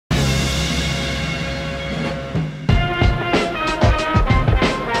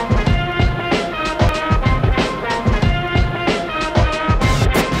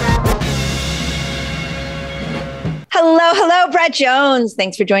Brett Jones.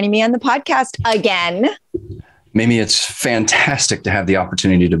 Thanks for joining me on the podcast again. Mimi, it's fantastic to have the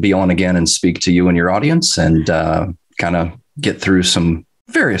opportunity to be on again and speak to you and your audience and kind of get through some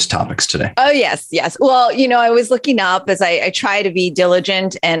various topics today. Oh, yes. Yes. Well, I was looking up as I try to be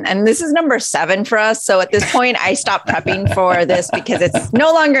diligent and this is number 7 for us. So at this point, I stopped prepping for this because it's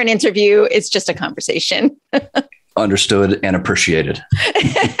no longer an interview. It's just a conversation. Understood and appreciated.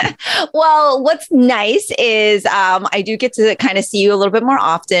 Well, what's nice is I do get to kind of see you a little bit more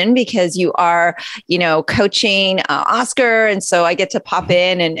often because you are, coaching Oscar. And so I get to pop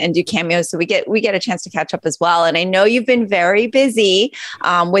in and do cameos. So we get a chance to catch up as well. And I know you've been very busy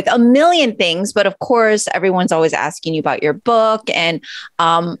with a million things, but of course, everyone's always asking you about your book. And,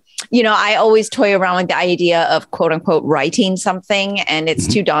 I always toy around with the idea of quote unquote writing something and it's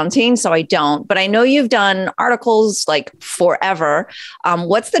too daunting. So I don't, but I know you've done articles like forever.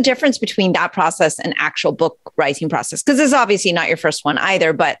 What's the difference between that process and actual book writing process? Because this is obviously not your first one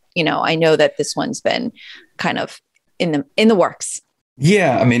either, but I know that this one's been kind of in the works.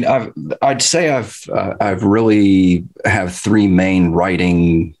 Yeah, I mean, I'd say I've really have 3 main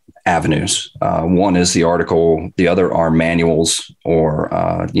writing avenues. One is the article. The other are manuals or,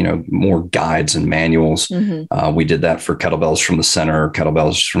 more guides and manuals. Mm-hmm. We did that for kettlebells from the center,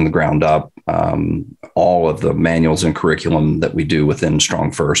 kettlebells from the ground up, all of the manuals and curriculum that we do within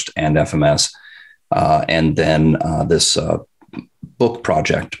StrongFirst and FMS. And then this book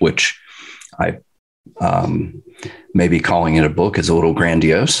project, which I maybe calling it a book is a little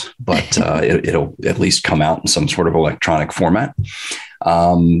grandiose, but it'll at least come out in some sort of electronic format.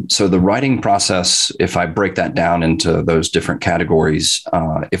 So the writing process, if I break that down into those different categories,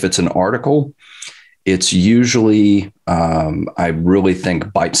 if it's an article, it's usually, I really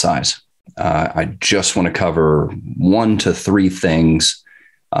think bite size. I just want to cover 1 to 3 things.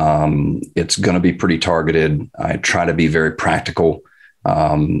 It's going to be pretty targeted. I try to be very practical.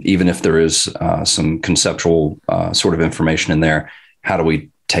 Even if there is some conceptual sort of information in there, how do we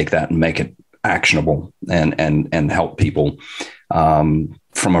take that and make it actionable and help people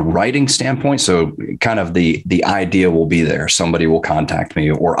from a writing standpoint? So kind of the idea will be there. Somebody will contact me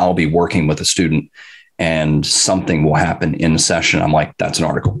or I'll be working with a student and something will happen in a session. I'm like, that's an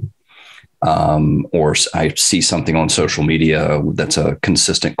article. Or I see something on social media that's a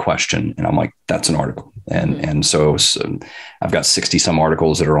consistent question and I'm like, that's an article. And so I've got 60 some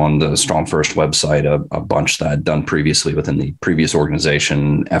articles that are on the StrongFirst website, a bunch that I'd done previously within the previous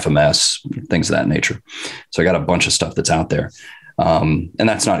organization, FMS, things of that nature. So I got a bunch of stuff that's out there. And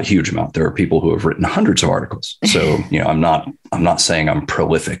that's not a huge amount. There are people who have written hundreds of articles. So, I'm not saying I'm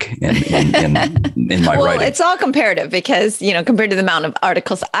prolific in my writing. It's all comparative because, compared to the amount of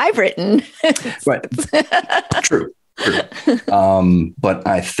articles I've written. Right. True. But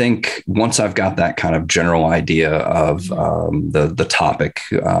I think once I've got that kind of general idea of the topic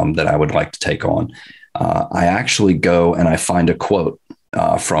that I would like to take on, I actually go and I find a quote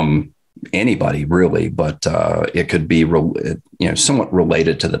from anybody really, but it could be somewhat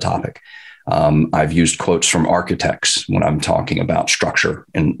related to the topic. I've used quotes from architects when I'm talking about structure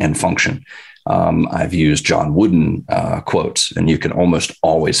and function. I've used John Wooden quotes, and you can almost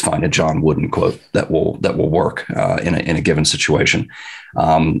always find a John Wooden quote that will work in a given situation.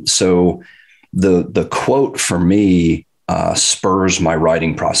 So the quote for me spurs my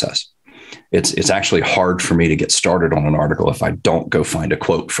writing process. It's actually hard for me to get started on an article if I don't go find a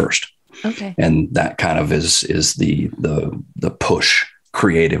quote first. Okay. And that kind of is the push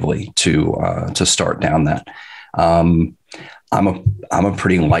creatively to start down that. I'm a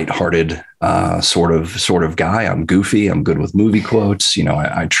pretty lighthearted sort of guy. I'm goofy. I'm good with movie quotes.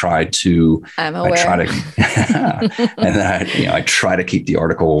 I try to. I'm aware. And then I try to keep the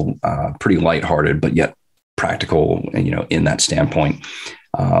article pretty lighthearted, but yet practical. In that standpoint.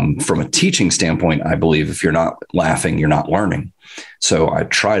 From a teaching standpoint, I believe if you're not laughing, you're not learning. So I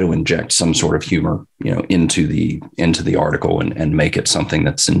try to inject some sort of humor, into the article and make it something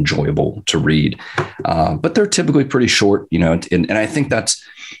that's enjoyable to read. But they're typically pretty short, and I think that's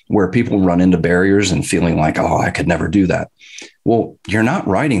where people run into barriers and feeling like, oh, I could never do that. Well, you're not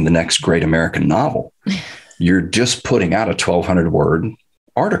writing the next great American novel. You're just putting out a 1,200 word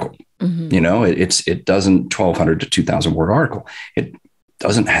article. Mm-hmm. It doesn't 1,200 to 2,000 word article. It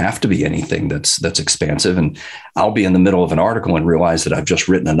doesn't have to be anything that's expansive. And I'll be in the middle of an article and realize that I've just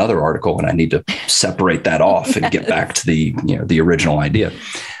written another article and I need to separate that off and get back to the original idea.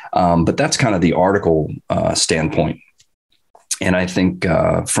 But that's kind of the article standpoint. And I think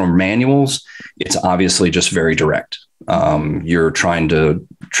from manuals, it's obviously just very direct. You're trying to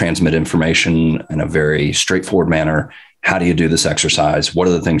transmit information in a very straightforward manner how do you do this exercise? What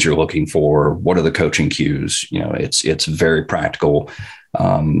are the things you're looking for? What are the coaching cues? You know, it's very practical,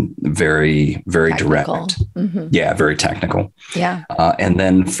 very, very Technical. direct. Mm-hmm. Yeah. Very technical. Yeah. And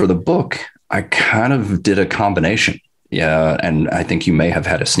then for the book, I kind of did a combination. Yeah. And I think you may have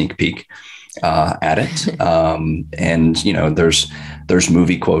had a sneak peek at it. And, you know, there's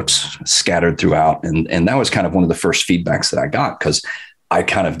movie quotes scattered throughout. And that was kind of one of the first feedbacks that I got, because I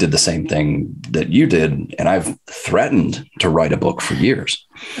kind of did the same thing that you did. And I've threatened to write a book for years.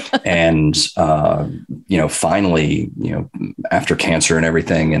 And, you know, finally, you know, after cancer and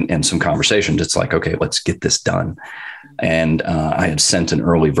everything and some conversations, it's like, okay, let's get this done. And I had sent an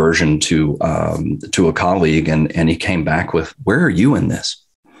early version to a colleague, and he came back with, where are you in this?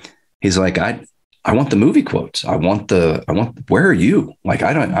 He's like, I want the movie quotes. Where are you? Like,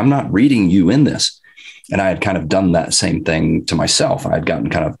 I'm not reading you in this. And I had kind of done that same thing to myself. I had gotten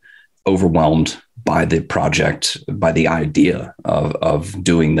kind of overwhelmed by the project, by the idea of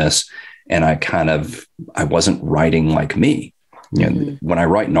doing this. And I wasn't writing like me. You know, when I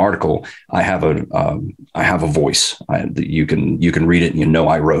write an article, I have a voice. You can read it and you know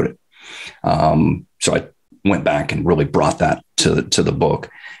I wrote it. So I went back and really brought that to the book.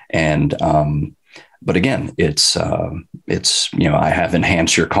 And but again, it's you know, I have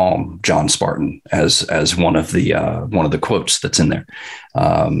enhance your calm, John Spartan, as one of the quotes that's in there.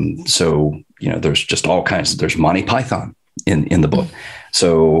 So you know, there's just all kinds. There's Monty Python in the book.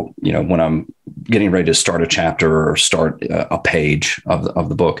 So you know, when I'm getting ready to start a chapter or start a page of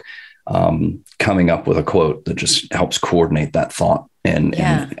the book, coming up with a quote that just helps coordinate that thought and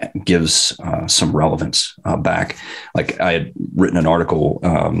gives some relevance back. Like I had written an article.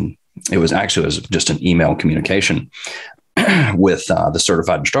 It was just an email communication with the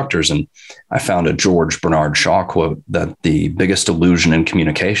certified instructors. And I found a George Bernard Shaw quote that the biggest illusion in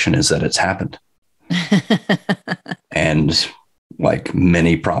communication is that it's happened. And like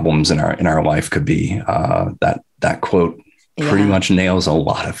many problems in our life could be that quote pretty much nails a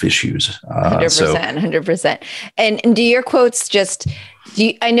lot of issues. 100%. And do your quotes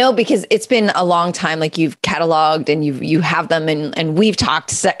I know, because it's been a long time, like you've cataloged and you have them and we've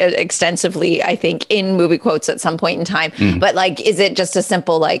talked extensively, I think, in movie quotes at some point in time, but like, is it just a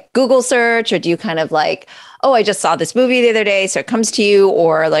simple like Google search, or do you kind of like, oh, I just saw this movie the other day, so it comes to you,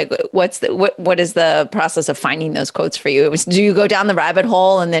 or like, what is the process of finding those quotes for you? Do you go down the rabbit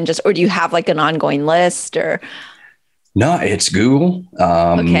hole and then or do you have like an ongoing list, or? No, it's Google.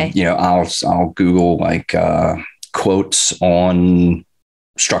 Okay. You know, I'll Google like quotes on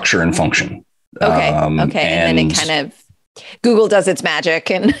structure and function. Okay. And then it kind of, Google does its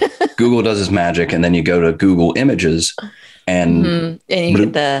magic, and Google does its magic. And then you go to Google Images and you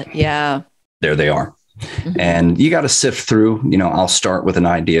get there they are. And you got to sift through, you know, I'll start with an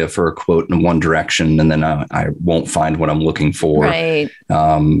idea for a quote in one direction, and then I won't find what I'm looking for. Right.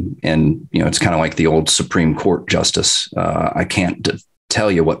 And, you know, it's kind of like the old Supreme Court justice. I can't tell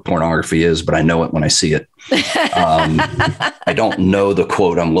you what pornography is, but I know it when I see it. I don't know the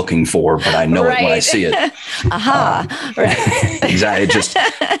quote I'm looking for, but I know it when I see it. Right. Exactly.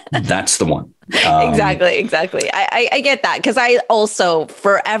 That's the one. Exactly. I get that, because I also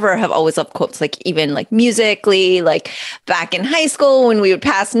forever have always loved quotes, like even like musically, like back in high school when we would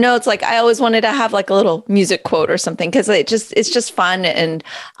pass notes, like I always wanted to have like a little music quote or something, because it's just fun, and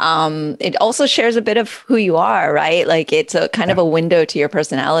it also shares a bit of who you are, right? Like it's a kind of a window to your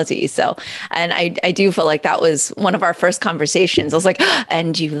personality. So, and I do feel like that was one of our first conversations. I was like,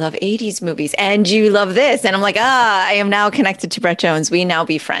 and you love 80s movies, and you love this, and I'm like, I am now connected to Brett Jones. We now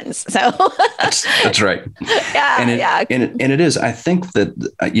be friends. So. That's right. And it is. I think that,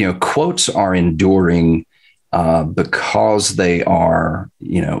 you know, quotes are enduring because they are,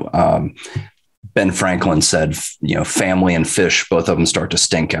 you know, Ben Franklin said, you know, family and fish, both of them start to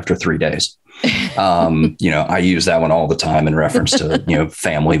stink after 3 days. You know, I use that one all the time in reference to, you know,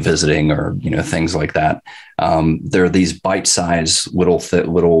 family visiting or, you know, things like that. There are these bite-sized little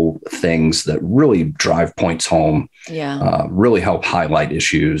things that really drive points home. Really help highlight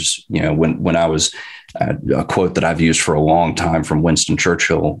issues. You know, when I was a quote that I've used for a long time from Winston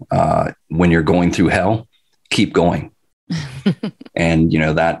Churchill, when you're going through hell, keep going. And, you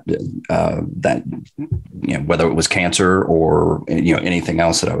know, that, you know, whether it was cancer or, you know, anything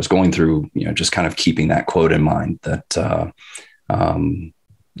else that I was going through, you know, just kind of keeping that quote in mind that,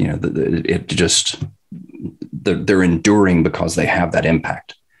 you know, it just, they're enduring because they have that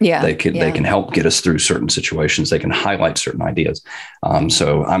impact. They can help get us through certain situations. They can highlight certain ideas.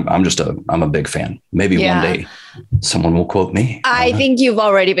 So I'm a big fan. Maybe one day Someone will quote me. I think you've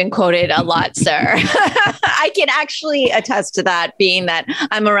already been quoted a lot, sir. I can actually attest to that, being that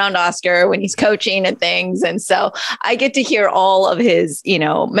I'm around Oscar when he's coaching and things. And so I get to hear all of his,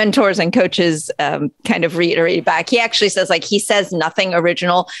 mentors and coaches kind of reiterate back. He actually says, like, he says nothing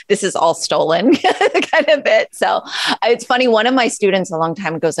original. This is all stolen kind of bit. So it's funny. One of my students a long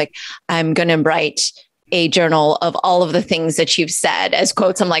time ago was like, I'm going to write a journal of all of the things that you've said as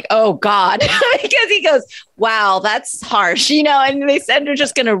quotes. I'm like, oh God, because he goes, wow, that's harsh, and they said they're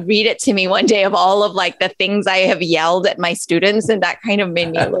just going to read it to me one day of all of like the things I have yelled at my students. And that kind of made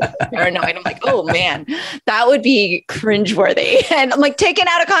me a little bit paranoid. I'm like, oh man, that would be cringeworthy. And I'm like, taken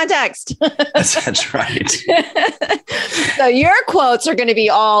out of context. That's right. So your quotes are going to be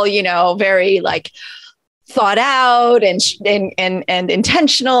all, very like thought out and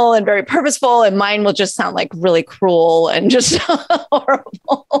intentional and very purposeful. And mine will just sound like really cruel and just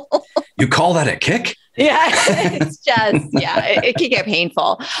horrible. You call that a kick? Yeah, it's just, it can get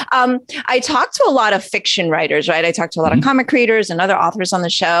painful. I talk to a lot of fiction writers, right? I talk to a lot of comic creators and other authors on the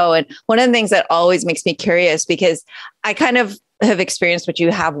show. And one of the things that always makes me curious, because I kind of have experienced what you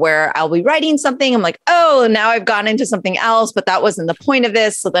have, where I'll be writing something. I'm like, oh, now I've gone into something else, but that wasn't the point of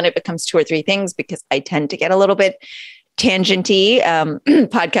this. So then it becomes 2 or 3 things, because I tend to get a little bit tangenty.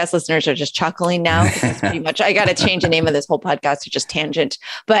 Podcast listeners are just chuckling now. It's pretty much, I got to change the name of this whole podcast to just tangent.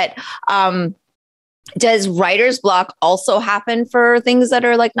 But does writer's block also happen for things that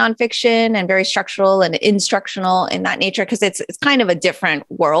are like nonfiction and very structural and instructional in that nature? Because it's kind of a different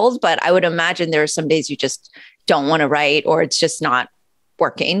world, but I would imagine there are some days you just don't want to write, or it's just not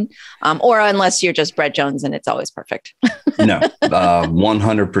working, or unless you're just Brett Jones and it's always perfect. No,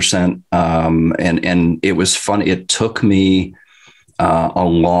 100%. And it was fun. It took me a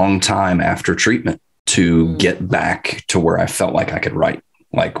long time after treatment to get back to where I felt like I could write,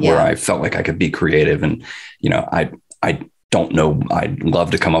 where I felt like I could be creative. And, I don't know, I'd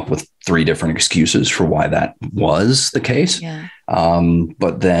love to come up with 3 different excuses for why that was the case. Yeah.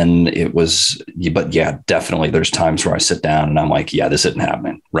 But then it was, definitely there's times where I sit down and I'm like, this isn't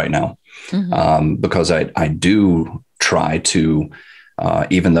happening right now. Because I do try to,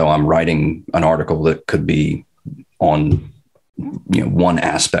 even though I'm writing an article that could be on, one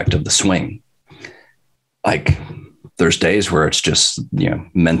aspect of the swing, like there's days where it's just,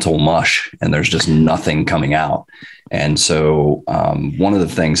 mental mush and there's just nothing coming out. And so one of the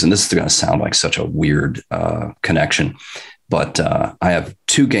things, and this is going to sound like such a weird connection, but I have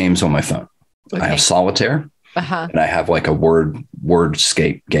 2 games on my phone. Okay. I have Solitaire and I have like a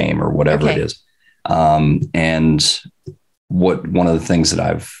wordscape game or whatever it is. And one of the things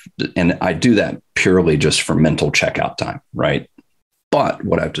that and I do that purely just for mental checkout time, right? But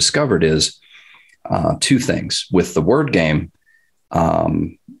what I've discovered is 2 things with the word game.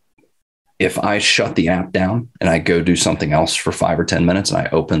 If I shut the app down and I go do something else for 5 or 10 minutes and I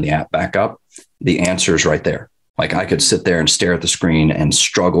open the app back up, the answer is right there. Like I could sit there and stare at the screen and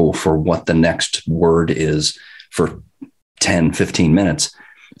struggle for what the next word is for 10, 15 minutes.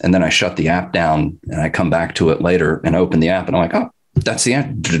 And then I shut the app down and I come back to it later and open the app and I'm like, oh, that's the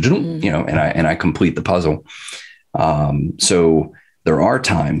answer, and I complete the puzzle. So there are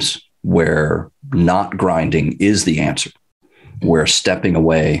times where not grinding is the answer, where stepping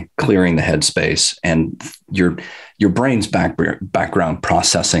away, clearing the headspace, and your brain's background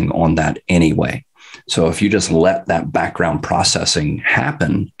processing on that anyway. So if you just let that background processing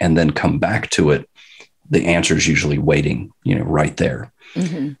happen and then come back to it, the answer is usually waiting, right there.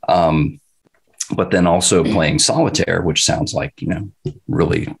 But then also playing solitaire, which sounds like,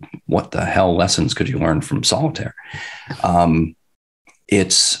 really what the hell lessons could you learn from solitaire?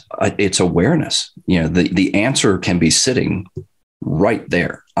 It's awareness. The answer can be sitting right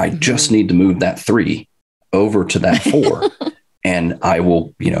there. I just need to move that 3 over to that 4 and I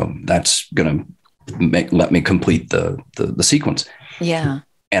will, that's going to let me complete the sequence. Yeah.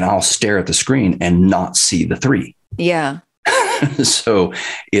 And I'll stare at the screen and not see the 3. Yeah. So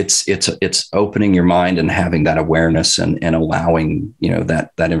it's opening your mind and having that awareness and allowing,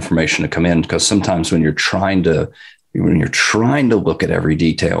 that information to come in. Because sometimes when you're trying to look at every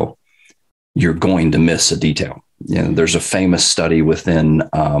detail, you're going to miss a detail. There's a famous study within,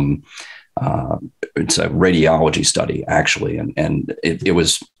 it's a radiology study actually. And it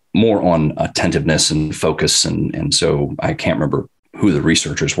was more on attentiveness and focus. And so I can't remember who the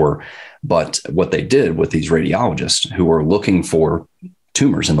researchers were, but what they did with these radiologists who were looking for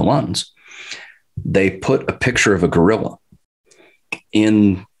tumors in the lungs, they put a picture of a gorilla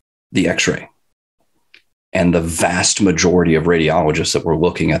in the x-ray. And the vast majority of radiologists that were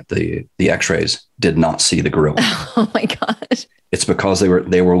looking at the x-rays did not see the gorilla. Oh my gosh. It's because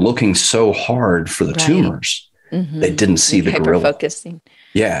they were looking so hard for the tumors They didn't see the gorilla. Hyper-focusing.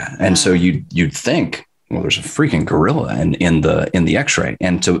 Yeah. And so you'd think, well, there's a freaking gorilla in the X-ray.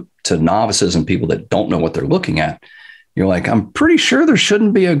 And to novices and people that don't know what they're looking at, you're like, I'm pretty sure there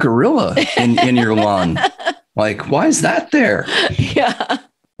shouldn't be a gorilla in your lung. Like, why is that there? Yeah.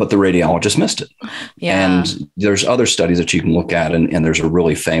 But the radiologist missed it. Yeah. And there's other studies that you can look at. And there's a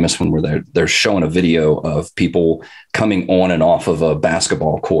really famous one where they're showing a video of people coming on and off of a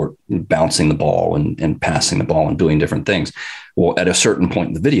basketball court, bouncing the ball and passing the ball and doing different things. Well, at a certain point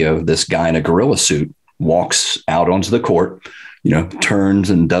in the video, this guy in a gorilla suit walks out onto the court, turns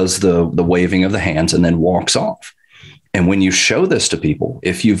and does the waving of the hands and then walks off. And when you show this to people,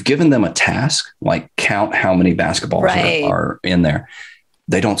 if you've given them a task, like count how many basketballs are in there,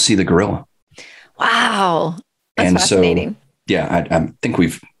 they don't see the gorilla. Wow. That's fascinating. So, I think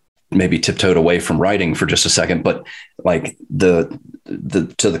we've maybe tiptoed away from writing for just a second, but like to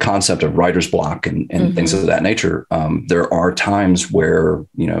the concept of writer's block and things of that nature, there are times where,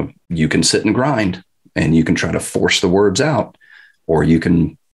 you can sit and grind and you can try to force the words out, or you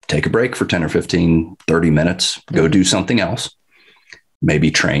can take a break for 10 or 15, 30 minutes, go do something else, maybe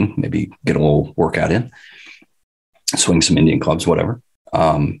train, maybe get a little workout in, swing some Indian clubs, whatever.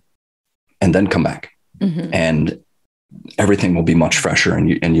 And then come back and everything will be much fresher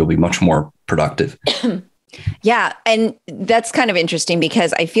and you'll be much more productive. Yeah. And that's kind of interesting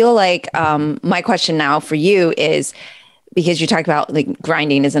because I feel like my question now for you is, because you talked about like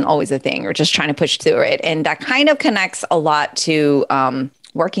grinding isn't always a thing or just trying to push through it. And that kind of connects a lot to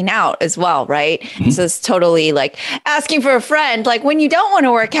working out as well, right? So it's totally like asking for a friend, like when you don't want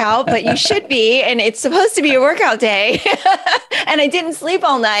to work out, but you should be, and it's supposed to be a workout day. And I didn't sleep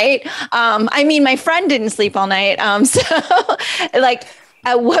all night. My friend didn't sleep all night. So like,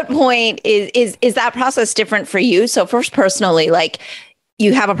 at what point is that process different for you? So first, personally, like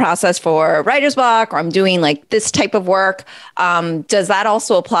you have a process for writer's block, or I'm doing like this type of work. Does that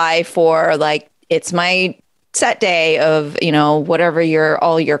also apply for like, it's my set day of, whatever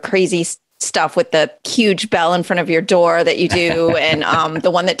all your crazy stuff with the huge bell in front of your door that you do. And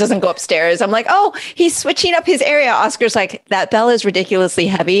the one that doesn't go upstairs. I'm like, oh, he's switching up his area. Oscar's like, that bell is ridiculously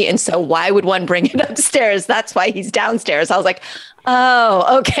heavy. And so why would one bring it upstairs? That's why he's downstairs. I was like,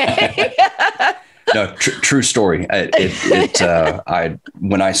 oh, okay. No, true story.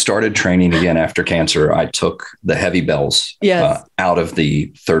 When I started training again after cancer, I took the heavy bells out of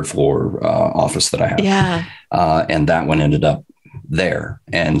the third floor office that I have. Yeah. And that one ended up there.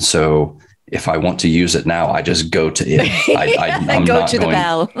 And so if I want to use it now, I just go to it. I'm go to the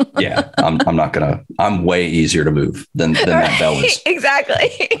bell. I'm way easier to move than that bell is. Exactly.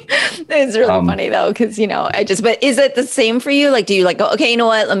 It's really funny though, because, but is it the same for you? Like, do you like go, okay, you know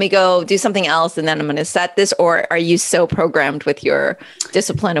what, let me go do something else and then I'm going to set this, or are you so programmed with your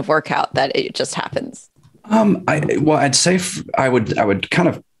discipline of workout that it just happens? I'd say I would kind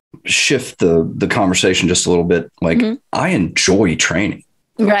of shift the conversation just a little bit. Like I enjoy training.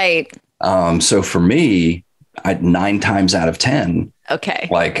 Right. So for me, 9 times out of 10,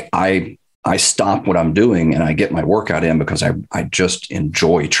 like I stop what I'm doing and I get my workout in because I just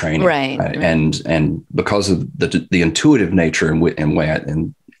enjoy training. Right. And because of the intuitive nature in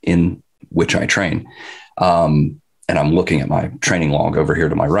which I train, and I'm looking at my training log over here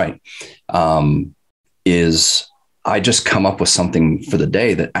to my right, is I just come up with something for the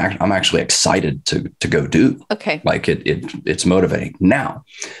day that I'm actually excited to go do. Okay. Like it's motivating. Now,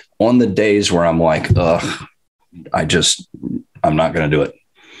 on the days where I'm like, I'm not going to do it.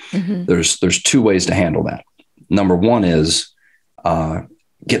 There's 2 ways to handle that. Number 1 is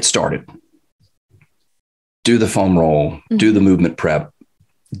get started, do the foam roll, do the movement prep,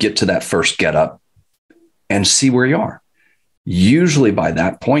 get to that first get up and see where you are. Usually by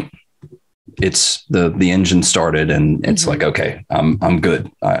that point, it's the engine started and it's like, okay, I'm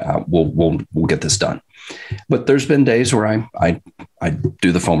good. We'll get this done. But there's been days where I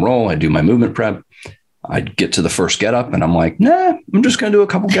do the foam roll, I do my movement prep, I get to the first get up and I'm like, nah, I'm just going to do a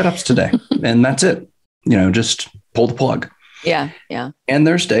couple get ups today. And that's it. Just pull the plug. Yeah. Yeah. And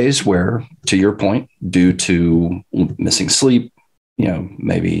there's days where, to your point, due to missing sleep,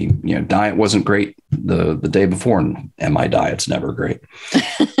 maybe, diet wasn't great the day before, and my diet's never great.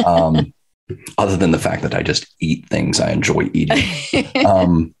 Other than the fact that I just eat things I enjoy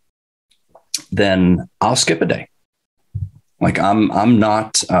eating. Then I'll skip a day. Like I'm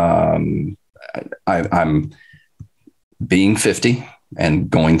not, I'm being 50 and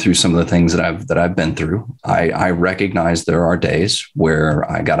going through some of the things that I've been through. I recognize there are days where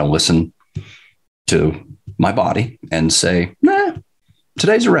I got to listen to my body and say, nah,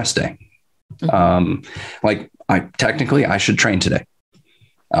 today's a rest day. Like I should train today.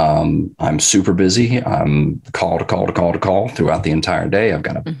 I'm super busy. I'm call to call throughout the entire day. I've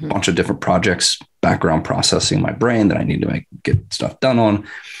got a bunch of different projects, background processing in my brain that I need to get stuff done on.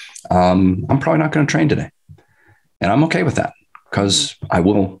 I'm probably not going to train today. And I'm okay with that because I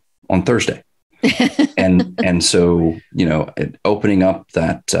will on Thursday. and so, opening up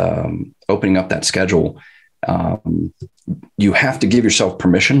that schedule, you have to give yourself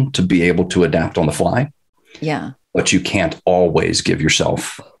permission to be able to adapt on the fly. Yeah. But you can't always give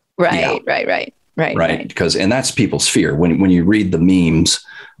yourself. Right. Because, and that's people's fear. When you read the memes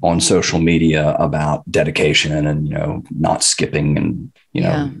on social media about dedication and, not skipping and,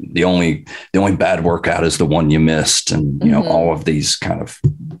 the only bad workout is the one you missed. And, all of these kind of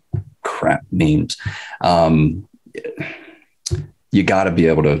crap memes. You got to be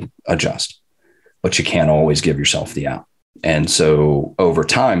able to adjust, but you can't always give yourself the out. And so over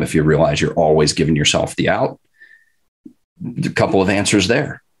time, if you realize you're always giving yourself the out, a couple of answers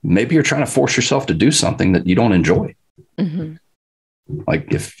there. Maybe you're trying to force yourself to do something that you don't enjoy. Like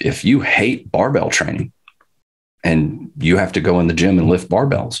if you hate barbell training and you have to go in the gym and lift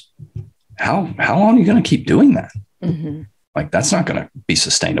barbells, how long are you going to keep doing that? Like that's not going to be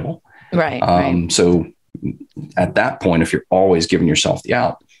sustainable. Right. So at that point, if you're always giving yourself the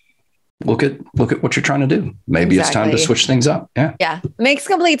out, look at what you're trying to do. Maybe It's time to switch things up. Yeah. Yeah. Makes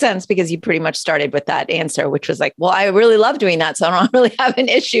complete sense because you pretty much started with that answer, which was like, well, I really love doing that. So I don't really have an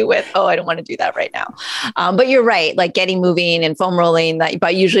issue with, I don't want to do that right now. But you're right. Like getting moving and foam rolling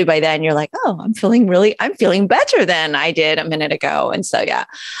but usually by then you're like, I'm feeling better than I did a minute ago. And so, yeah.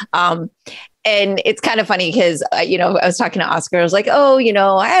 And it's kind of funny because, I was talking to Oscar. I was like, I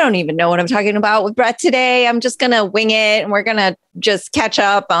don't even know what I'm talking about with Brett today. I'm just going to wing it and we're going to just catch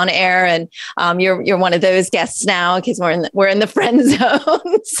up on air. And you're one of those guests now because we're in the friend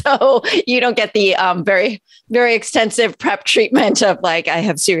zone. So you don't get the very, very extensive prep treatment of like, I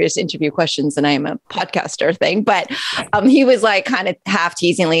have serious interview questions and I am a podcaster thing. But he was like kind of half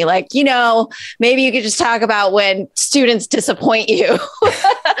teasingly like, maybe you could just talk about when students disappoint you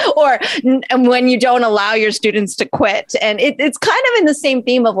or and when you don't allow your students to quit. And it's kind of in the same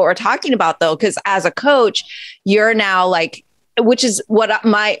theme of what we're talking about, though, because as a coach, you're now like, which is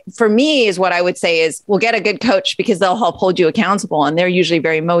for me is what I would say is we'll get a good coach because they'll help hold you accountable. And they're usually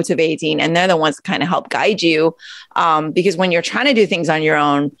very motivating and they're the ones that kind of help guide you. Because when you're trying to do things on your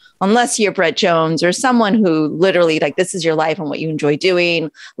own, unless you're Brett Jones or someone who literally like, this is your life and what you enjoy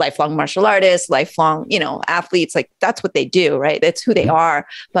doing, lifelong martial artists, lifelong, athletes, like that's what they do, right? That's who they are.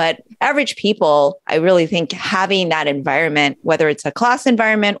 But average people, I really think having that environment, whether it's a class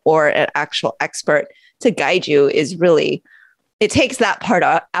environment or an actual expert to guide you is really, it takes that part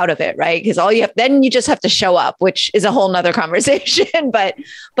out of it, right? Because then you just have to show up, which is a whole nother conversation. But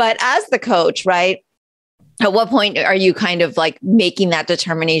as the coach, right? At what point are you kind of like making that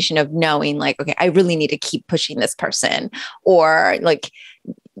determination of knowing like, okay, I really need to keep pushing this person? Or like,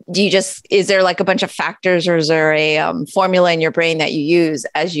 is there like a bunch of factors or is there a formula in your brain that you use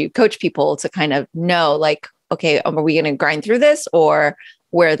as you coach people to kind of know like, okay, are we going to grind through this or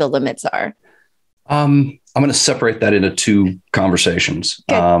where the limits are? I'm going to separate that into two conversations.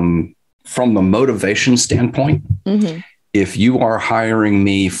 From the motivation standpoint, if you are hiring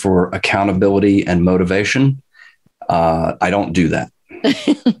me for accountability and motivation, I don't do that.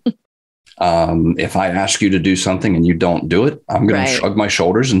 If I ask you to do something and you don't do it, I'm going to shrug my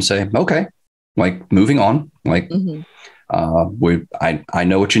shoulders and say, okay, like moving on. Like I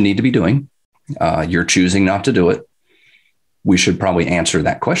know what you need to be doing. You're choosing not to do it. We should probably answer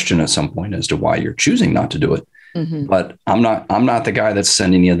that question at some point as to why you're choosing not to do it. But I'm not the guy that's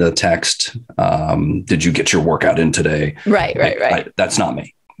sending you the text. Did you get your workout in today? Right. That's not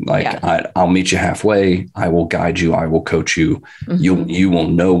me. I'll meet you halfway. I will guide you. I will coach you. You will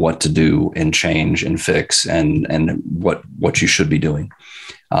know what to do and change and fix and what you should be doing.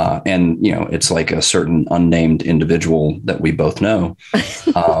 And it's like a certain unnamed individual that we both know,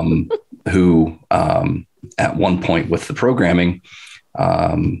 who, at one point with the programming,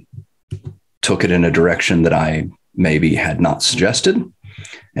 took it in a direction that I maybe had not suggested.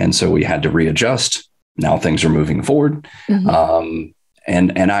 And so we had to readjust. Now things are moving forward. But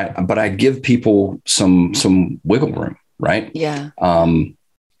I give people some wiggle room, right? Yeah.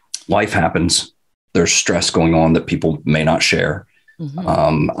 Life happens. There's stress going on that people may not share.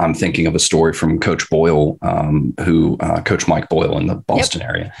 I'm thinking of a story from Coach Boyle, Coach Mike Boyle in the Boston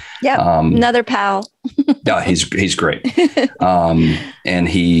area. Yeah, another pal. Yeah, he's great. And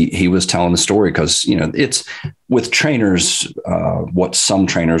he was telling the story because it's with trainers. What some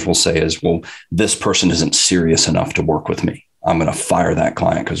trainers will say is, "Well, this person isn't serious enough to work with me." I'm going to fire that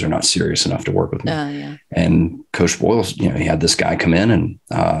client because they're not serious enough to work with me. Yeah. And Coach Boyle's, he had this guy come in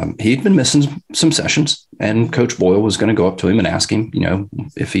and he'd been missing some sessions, and Coach Boyle was going to go up to him and ask him,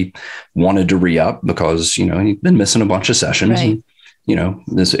 if he wanted to re-up because, he'd been missing a bunch of sessions. Right. And,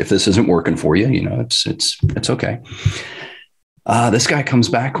 if this isn't working for you, it's okay. This guy comes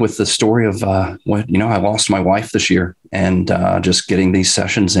back with the story of I lost my wife this year, and just getting these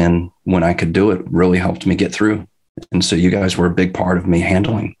sessions in when I could do it really helped me get through. And so you guys were a big part of me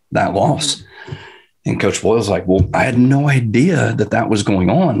handling that loss. And Coach Boyle's like, well, I had no idea that was going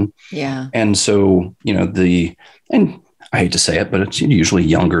on. Yeah. And so, and I hate to say it, but it's usually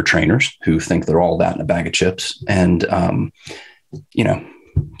younger trainers who think they're all that in a bag of chips. And,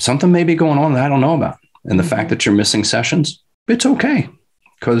 something may be going on that I don't know about. And the fact that you're missing sessions, it's okay,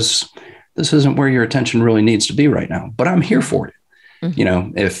 because this isn't where your attention really needs to be right now, but I'm here for it.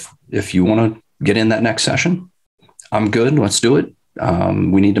 If you want to get in that next session, I'm good. Let's do it.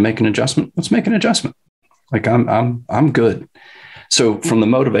 We need to make an adjustment. Let's make an adjustment. Like I'm good. So from the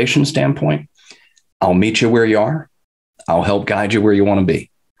motivation standpoint, I'll meet you where you are. I'll help guide you where you want to be.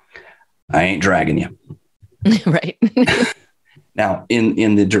 I ain't dragging you. Right. Now,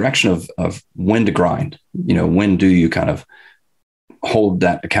 in the direction of when to grind, when do you kind of hold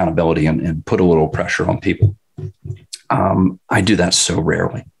that accountability and put a little pressure on people? I do that so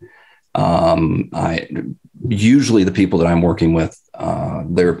rarely. Usually the people that I'm working with,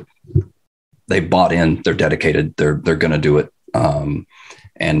 they bought in, they're dedicated, they're going to do it.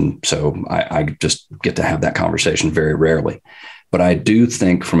 And so I just get to have that conversation very rarely, but I do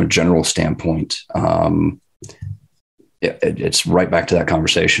think from a general standpoint, it's right back to that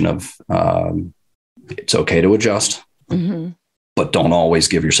conversation of, it's okay to adjust, but don't always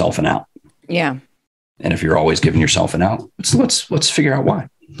give yourself an out. Yeah. And if you're always giving yourself an out, let's figure out why.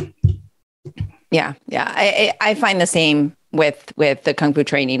 Yeah. Yeah. I find the same with the Kung Fu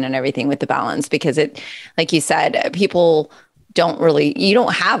training and everything with the balance, because it, like you said, people you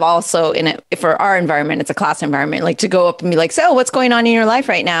don't have also in it, for our environment, it's a class environment, like to go up and be like, so what's going on in your life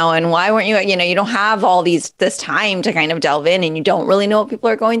right now? And why weren't you, you don't have all this time to kind of delve in, and you don't really know what people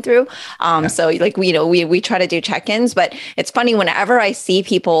are going through. So like, we try to do check-ins, but it's funny whenever I see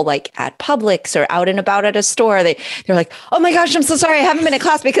people like at Publix or out and about at a store, they're like, oh my gosh, I'm so sorry. I haven't been in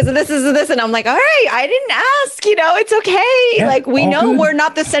class because of this. And I'm like, all right, I didn't ask, it's okay. Yeah, like we know good. We're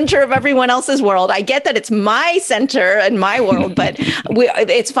not the center of everyone else's world. I get that it's my center and my world. But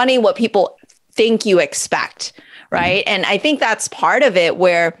it's funny what people think you expect, right? And I think that's part of it,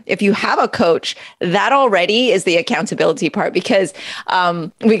 where if you have a coach, that already is the accountability part, because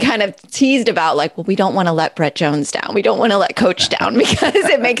we kind of teased about like, well, we don't want to let Brett Jones down. We don't want to let Coach down because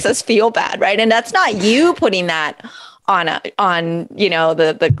it makes us feel bad, right? And that's not you putting that on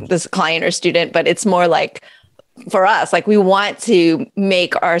this client or student, but it's more like, for us, like we want to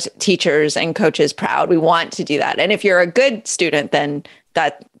make our teachers and coaches proud. We want to do that. And if you're a good student, then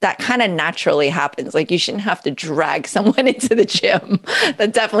that kind of naturally happens. Like you shouldn't have to drag someone into the gym.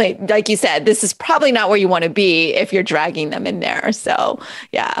 That definitely, like you said, this is probably not where you want to be if you're dragging them in there. So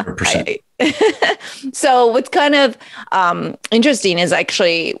yeah. So what's kind of interesting is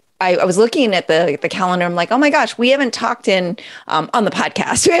actually, I was looking at the calendar. I'm like, oh my gosh, we haven't talked on the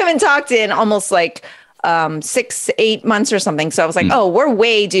podcast. We haven't talked in almost like 6-8 months or something. So I was like, oh, we're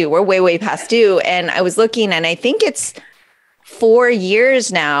way due. We're way past due. And I was looking, and I think it's 4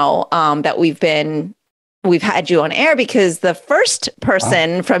 years now that we've had you on air, because the first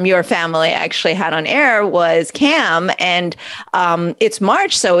person from your family I actually had on air was Cam, and it's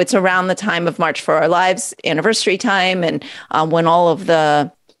March. So it's around the time of March for Our Lives anniversary time. And when all of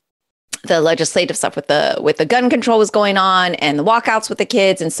the legislative stuff with the gun control was going on, and the walkouts with the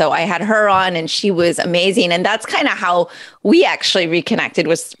kids. And so I had her on, and she was amazing. And that's kind of how we actually reconnected,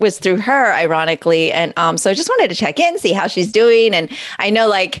 was through her, ironically. And so I just wanted to check in, see how she's doing. And I know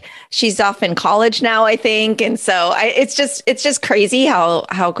like she's off in college now, I think. And so it's just crazy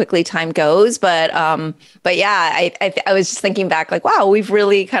how quickly time goes. But yeah, I was just thinking back like, wow, we've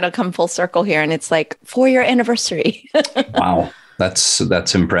really kind of come full circle here. And it's like 4-year anniversary. Wow.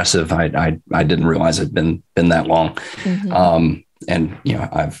 That's impressive. I didn't realize it'd been that long. And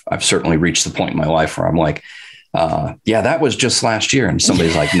I've certainly reached the point in my life where I'm like, that was just last year. And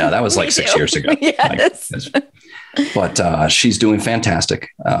somebody's like, no, that was like 6 years ago. Yes. But she's doing fantastic.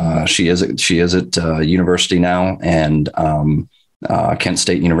 She is at university now, and Kent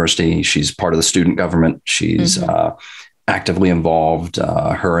State University. She's part of the student government. She's actively involved.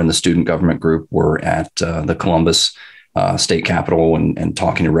 Her and the student government group were at the Columbus state capitol and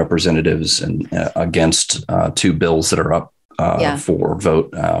talking to representatives and against 2 bills that are up for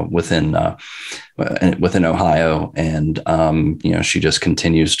vote within Ohio. And, she just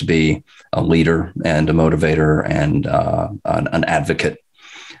continues to be a leader and a motivator and an advocate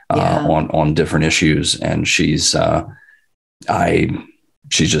on different issues. And she's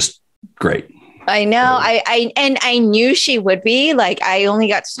just great. I know. I knew she would be. Like, I only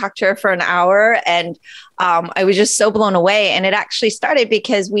got to talk to her for an hour, and I was just so blown away. And it actually started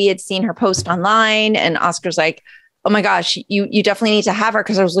because we had seen her post online, and Oscar's like, oh my gosh, you definitely need to have her,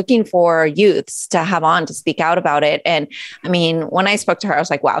 because I was looking for youths to have on to speak out about it. And I mean, when I spoke to her, I was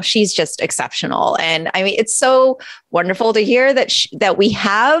like, wow, she's just exceptional. And I mean, it's so wonderful to hear that that we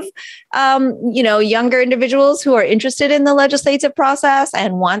have, younger individuals who are interested in the legislative process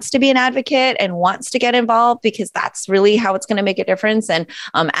and wants to be an advocate and wants to get involved, because that's really how it's going to make a difference. And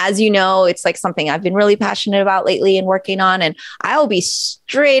as you know, it's like something I've been really passionate about lately and working on. And I'll be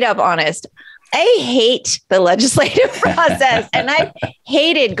straight up honest. I hate the legislative process, and I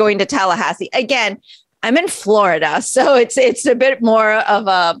hated going to Tallahassee. Again, I'm in Florida, so it's a bit more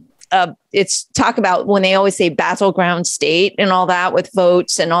of it's talk about when they always say battleground state and all that with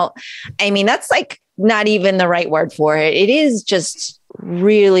votes and all. I mean, that's like not even the right word for it. It is just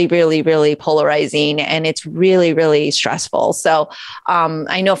really, really, really polarizing, and it's really, really stressful. So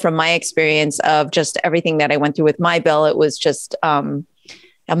I know from my experience of just everything that I went through with my bill, it was just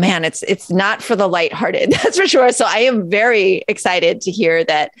oh man, it's not for the lighthearted, that's for sure. So I am very excited to hear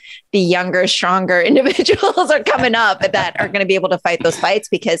that the younger, stronger individuals are coming up that are going to be able to fight those fights,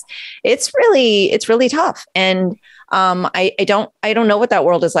 because it's really tough. And I don't know what that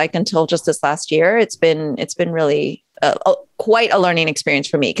world is like until just this last year. It's been really quite a learning experience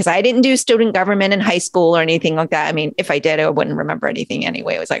for me, because I didn't do student government in high school or anything like that. I mean, if I did, I wouldn't remember anything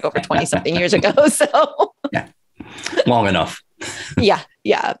anyway. It was like over 20 something years ago. So yeah, long enough.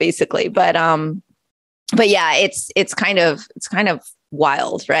 Yeah, basically. But yeah, it's kind of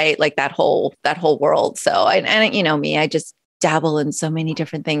wild, right? Like that whole world. So, and you know me, I just dabble in so many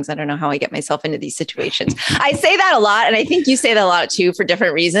different things. I don't know how I get myself into these situations. I say that a lot. And I think you say that a lot too, for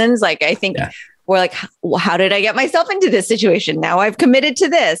different reasons. Like, I think we're like, well, how did I get myself into this situation? Now I've committed to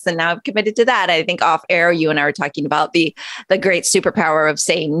this, and now I've committed to that. I think off air, you and I were talking about the great superpower of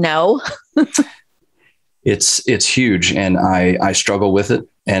saying no. It's huge, and I struggle with it.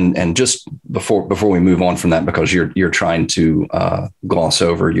 And just before we move on from that, because you're trying to gloss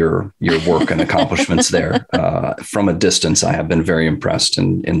over your work and accomplishments there, from a distance, I have been very impressed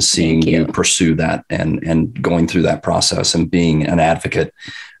in seeing you pursue that and going through that process and being an advocate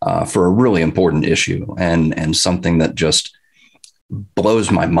for a really important issue and something that just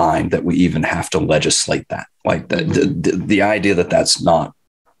blows my mind that we even have to legislate that. Like the idea that that's not.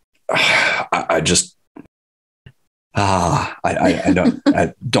 I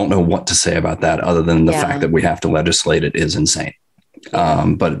don't know what to say about that, other than the fact that we have to legislate it is insane.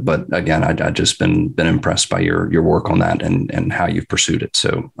 But again, I just been impressed by your work on that and how you've pursued it.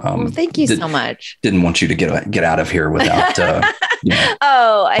 So well, thank you so much. Didn't want you to get out of here without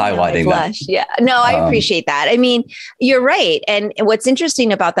highlighting that. Yeah, no, I appreciate that. I mean, you're right. And what's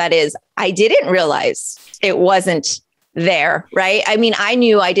interesting about that is I didn't realize it wasn't there, right? I mean, I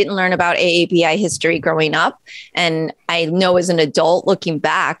knew I didn't learn about AABI history growing up. And I know as an adult looking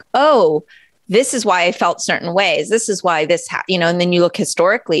back, oh, this is why I felt certain ways. This is why this, and then you look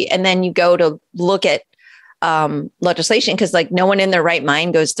historically, and then you go to look at legislation, because like no one in their right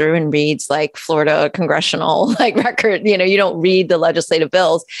mind goes through and reads like Florida congressional record. You don't read the legislative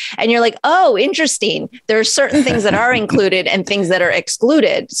bills, and you're like, oh, interesting. There are certain things that are included and things that are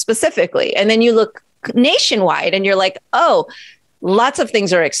excluded specifically. And then you look nationwide and you're like, oh, lots of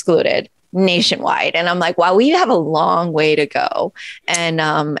things are excluded nationwide. And I'm like, wow, we have a long way to go. And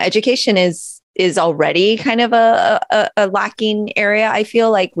education is already kind of a lacking area. I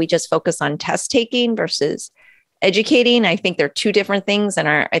feel like we just focus on test taking versus educating. I think they're two different things. And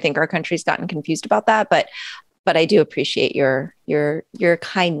I think our country's gotten confused about that. But I do appreciate your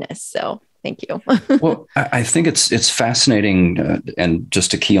kindness. So thank you. Well, I think it's fascinating, and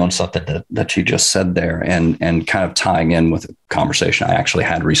just to key on something that you just said there, and kind of tying in with a conversation I actually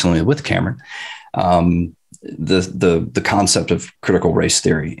had recently with Cameron, the concept of critical race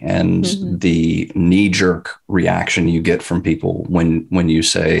theory and the knee-jerk reaction you get from people when you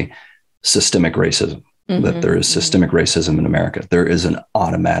say systemic racism, that there is systemic racism in America. There is an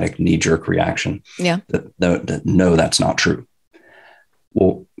automatic knee-jerk reaction. Yeah. That no, that's not true.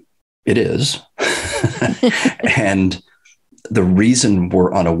 Well, it is. And the reason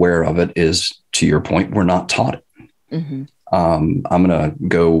we're unaware of it is, to your point, we're not taught it. I'm going to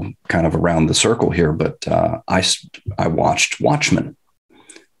go kind of around the circle here, but I watched Watchmen,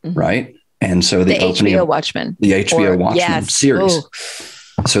 right? And so the opening HBO Watchmen. The HBO Watchmen series. Ooh.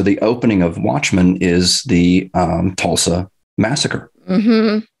 So the opening of Watchmen is the Tulsa massacre.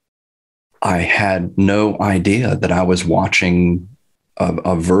 Mm-hmm. I had no idea that I was watching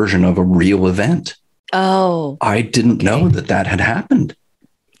a version of a real event. Oh, I didn't know that had happened.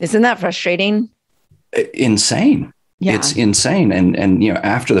 Isn't that frustrating? Insane. Yeah. It's insane. And,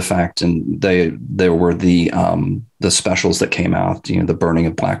 after the fact, and there were the specials that came out, the burning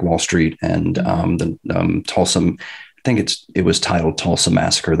of Black Wall Street and the Tulsa, I think it was titled Tulsa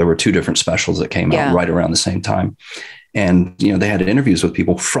Massacre. There were two different specials that came out right around the same time. And, they had interviews with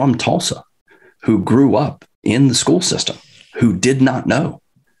people from Tulsa who grew up in the school system, who did not know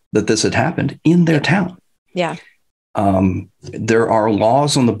that this had happened in their town. Yeah. There are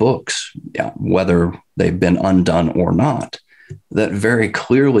laws on the books, whether they've been undone or not, that very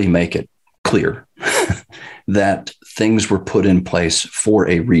clearly make it clear that things were put in place for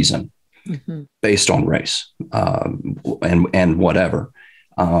a reason based on race and whatever.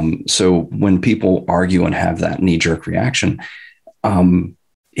 So when people argue and have that knee-jerk reaction,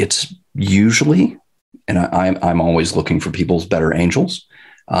 it's usually, and I'm always looking for people's better angels.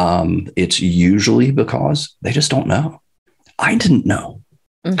 It's usually because they just don't know. I didn't know.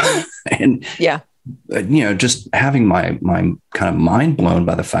 Mm-hmm. And just having my kind of mind blown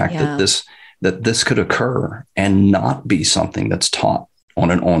by the fact that this could occur and not be something that's taught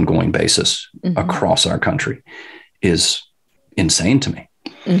on an ongoing basis across our country is insane to me.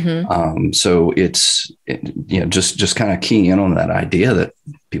 Mm-hmm. So it's just kind of keying in on that idea that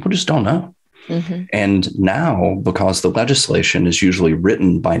people just don't know. Mm-hmm. And now, because the legislation is usually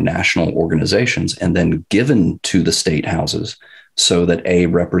written by national organizations and then given to the state houses so that a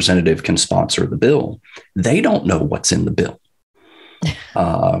representative can sponsor the bill, they don't know what's in the bill.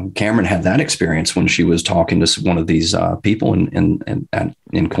 Cameron had that experience when she was talking to one of these people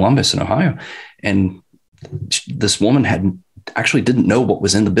in Columbus, in Ohio. And this woman actually didn't know what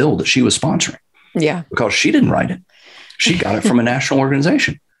was in the bill that she was sponsoring. Yeah. Because she didn't write it. She got it from a national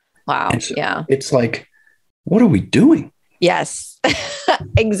organization. Wow. So it's like, what are we doing? Yes,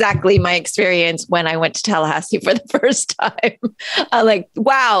 exactly. My experience when I went to Tallahassee for the first time, I'm like,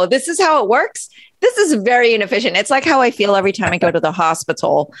 wow, this is how it works. This is very inefficient. It's like how I feel every time I go to the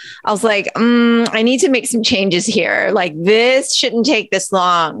hospital. I was like, I need to make some changes here. Like, this shouldn't take this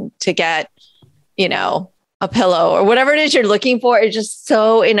long to get, a pillow or whatever it is you're looking for. It's just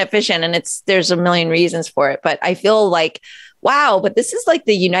so inefficient. And there's a million reasons for it. But I feel like, wow, but this is like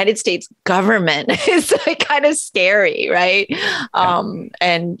the United States government. It's like kind of scary, right?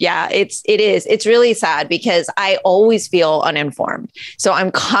 It's really sad because I always feel uninformed. So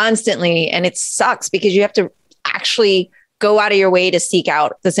I'm constantly, and it sucks because you have to actually go out of your way to seek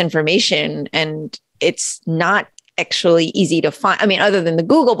out this information. And it's not actually easy to find. I mean, other than the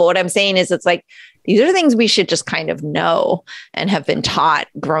Google, but what I'm saying is it's like, these are things we should just kind of know and have been taught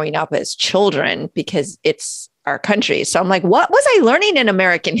growing up as children because it's our country. So I'm like, what was I learning in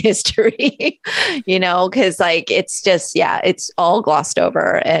American history? Because like, it's just, it's all glossed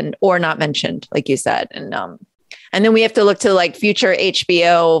over or not mentioned, like you said. And then we have to look to like future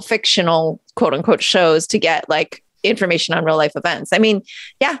HBO fictional quote unquote shows to get like information on real life events. I mean,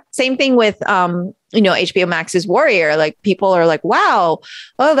 same thing with, HBO Max's Warrior. Like people are like, wow,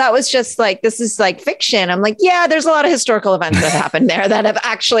 oh, that was just like, this is like fiction. I'm like, there's a lot of historical events that happened there that have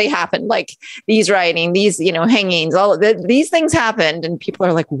actually happened. Like these rioting, these, hangings, all of these things happened. And people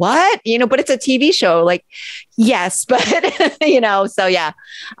are like, what? But it's a TV show. Like, yes, but,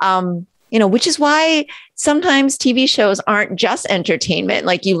 which is why sometimes TV shows aren't just entertainment.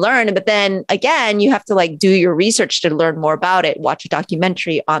 Like you learn, but then again, you have to like do your research to learn more about it, watch a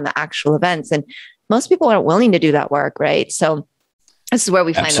documentary on the actual events. And most people aren't willing to do that work. Right. So this is where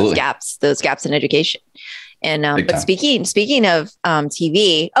we find those gaps in education. And, but speaking of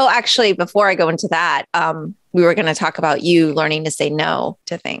TV, actually, before I go into that, we were going to talk about you learning to say no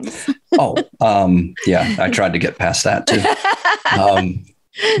to things. I tried to get past that too.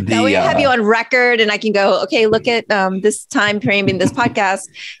 That way I have you on record and I can go, okay, look at this time frame in this podcast.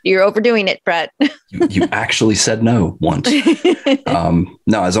 You're overdoing it, Brett. You actually said no once.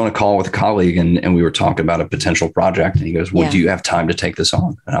 No, I was on a call with a colleague and we were talking about a potential project and he goes, well, do you have time to take this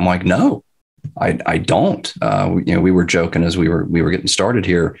on? And I'm like, no, I don't. We were joking as we were getting started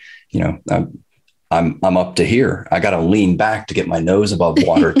here. I'm up to here. I got to lean back to get my nose above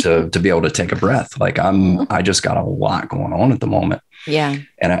water to be able to take a breath. Like I just got a lot going on at the moment. Yeah.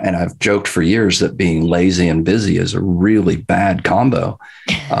 And I've joked for years that being lazy and busy is a really bad combo.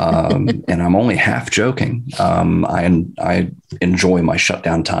 And I'm only half joking. I enjoy my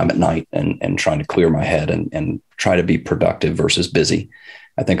shutdown time at night and trying to clear my head and try to be productive versus busy.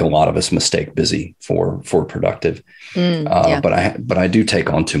 I think a lot of us mistake busy for productive. Yeah. But I do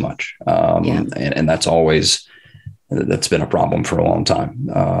take on too much. And that's been a problem for a long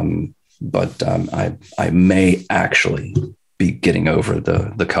time. But I may actually be getting over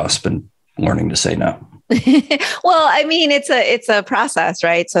the cusp and learning to say no. Well, I mean, it's a process,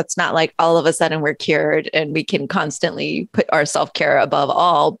 right? So it's not like all of a sudden we're cured and we can constantly put our self-care above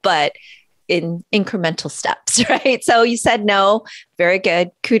all, but in incremental steps, right? So you said no, very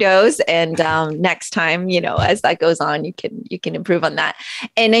good, kudos. And next time, as that goes on, you can improve on that.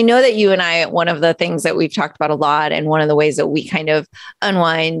 And I know that you and I, one of the things that we've talked about a lot, and one of the ways that we kind of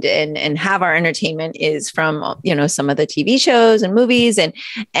unwind and have our entertainment is from some of the TV shows and movies.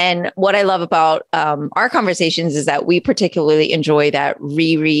 And what I love about our conversations is that we particularly enjoy that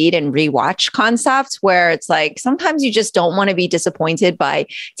reread and rewatch concept, where it's like sometimes you just don't want to be disappointed by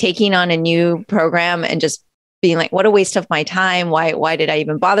taking on a new program and just being like, what a waste of my time. Why did I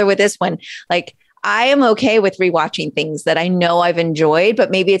even bother with this? When like, I am okay with rewatching things that I know I've enjoyed, but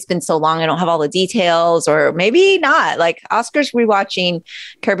maybe it's been so long, I don't have all the details, or maybe not. Like Oscar's rewatching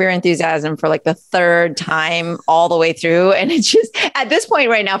Curb Your Enthusiasm for like the third time all the way through. And it's just at this point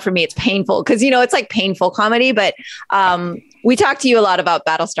right now, for me, it's painful because, it's like painful comedy, but we talked to you a lot about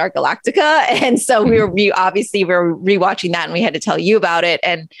Battlestar Galactica. And so we were rewatching that and we had to tell you about it.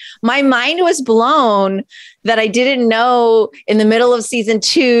 And my mind was blown that I didn't know in the middle of season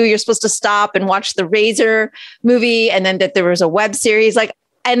 2, you're supposed to stop and watch the Razor movie. And then that there was a web series.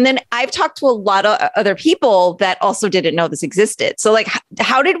 And then I've talked to a lot of other people that also didn't know this existed. So like,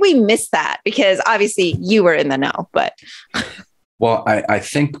 how did we miss that? Because obviously you were in the know, but. Well, I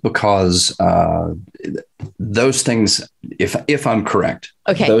think because those things, if I'm correct,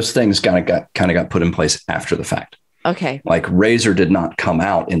 okay, those things kind of got put in place after the fact. Okay. Like Razor did not come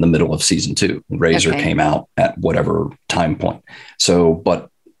out in the middle of season 2. Razor came out at whatever time point. So, but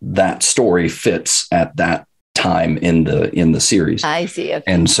that story fits at that time in the series. I see. Okay.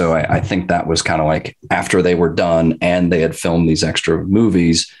 And so I think that was kind of like after they were done and they had filmed these extra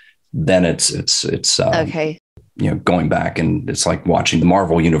movies, then it's okay. Going back, and it's like watching the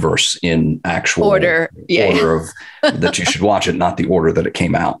Marvel universe in actual order of that you should watch it, not the order that it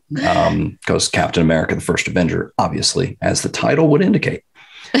came out. Because Captain America, the First Avenger, obviously, as the title would indicate,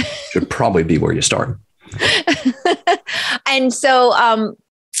 should probably be where you start. And so,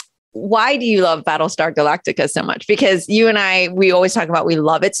 why do you love Battlestar Galactica so much? Because you and I, we always talk about we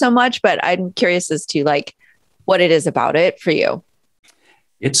love it so much, but I'm curious as to like what it is about it for you.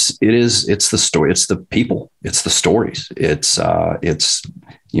 It's the story. It's the people. It's the stories. It's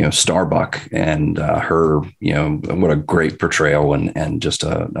Starbuck and her, what a great portrayal and just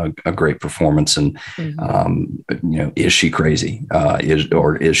a great performance. And, is she crazy?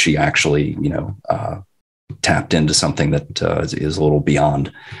 Is she actually, tapped into something that is a little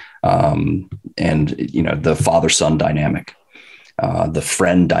beyond? And, the father-son dynamic, the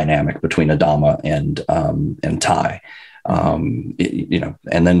friend dynamic between Adama and Ty.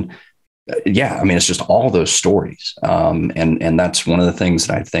 And then, it's just all those stories. And that's one of the things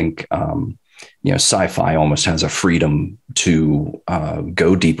that I think, sci-fi almost has a freedom to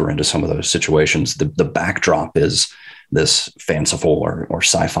go deeper into some of those situations. The backdrop is this fanciful or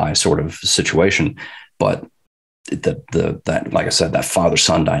sci-fi sort of situation, but that, like I said, that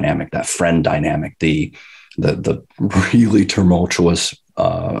father-son dynamic, that friend dynamic, the really tumultuous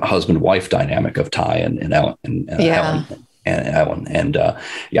husband-wife dynamic of Ty and Ellen and Ellen. And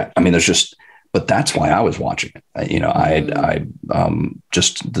there's just, but that's why I was watching it. I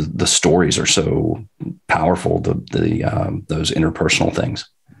just the stories are so powerful. Those interpersonal things.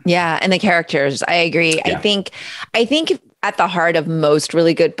 Yeah. And the characters, I agree. Yeah. I think at the heart of most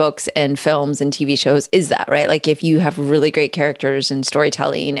really good books and films and TV shows is that, right? Like if you have really great characters and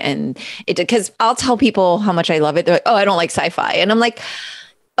storytelling because I'll tell people how much I love it. They're like, oh, I don't like sci-fi. And I'm like,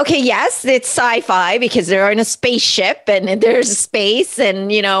 okay, yes, it's sci-fi because they're in a spaceship and there's space and,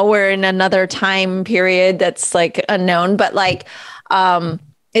 we're in another time period that's like unknown, but like,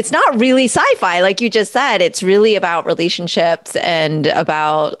 it's not really sci-fi. Like you just said, it's really about relationships and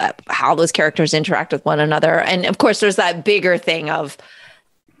about how those characters interact with one another. And of course, there's that bigger thing of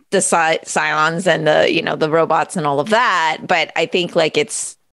the Cylons and the robots and all of that. But I think like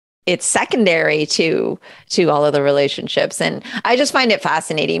it's secondary to all of the relationships. And I just find it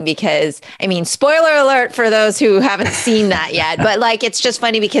fascinating because, spoiler alert for those who haven't seen that yet, but like, it's just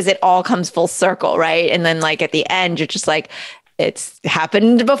funny because it all comes full circle, right? And then like at the end, you're just like, it's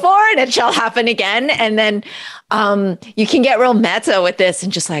happened before and it shall happen again. And then you can get real meta with this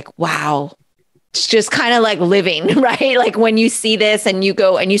and just like, wow, it's just kind of like living, right? Like when you see this and you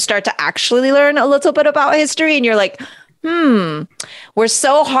go and you start to actually learn a little bit about history and you're like, We're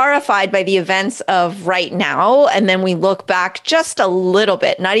so horrified by the events of right now. And then we look back just a little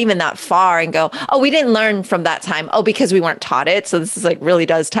bit, not even that far, and go, oh, we didn't learn from that time. Oh, because we weren't taught it. So this is like really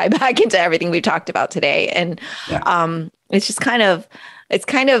does tie back into everything we've talked about today. And it's just kind of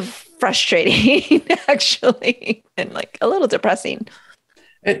frustrating, actually, and like a little depressing.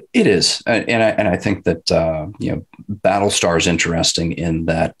 It is. And I think that, Battlestar is interesting in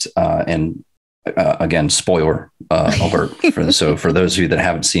that, again, spoiler alert for those of you that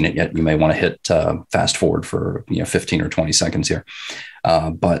haven't seen it yet, you may want to hit fast forward for 15 or 20 seconds here.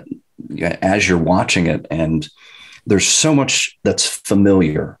 But as you're watching it, and there's so much that's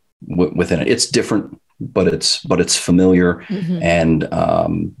familiar within it. It's different, but it's familiar. Mm-hmm. And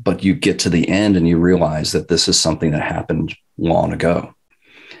but you get to the end and you realize that this is something that happened long ago.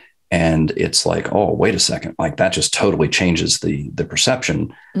 And it's like, oh, wait a second, like that just totally changes the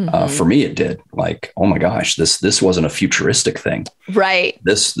perception. Mm-hmm. For me, it did. Like, oh my gosh, this wasn't a futuristic thing, right?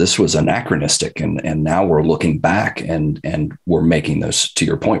 This was anachronistic, and now we're looking back and we're making those. To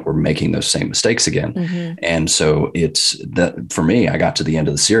your point, we're making those same mistakes again. Mm-hmm. And so it's that for me. I got to the end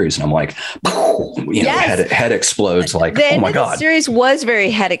of the series, and I'm like, head explodes. Like, oh my god, the series was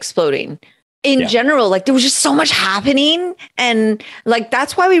very head exploding. In general, like there was just so much happening. And like,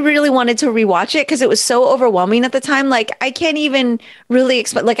 that's why we really wanted to rewatch it, because it was so overwhelming at the time. Like, I can't even really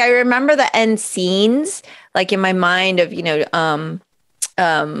explain. Like, I remember the end scenes, like in my mind of, Lee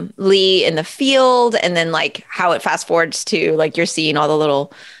in the field, and then like how it fast forwards to like, you're seeing all the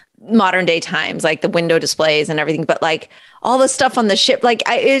little modern day times, like the window displays and everything. But like all the stuff on the ship, like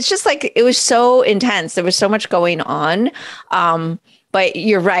it's just like, it was so intense. There was so much going on. But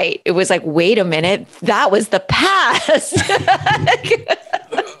you're right. It was like, wait a minute, that was the past.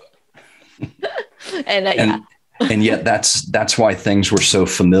 and yet that's why things were so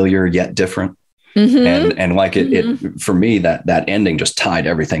familiar yet different. Mm-hmm. And like it for me, that ending just tied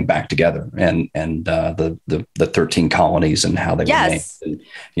everything back together, and the 13 colonies and how they were named,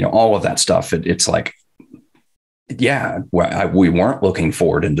 and, all of that stuff. It's like, we weren't looking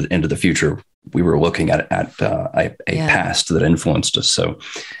forward into the future. We were looking at a past that influenced us. So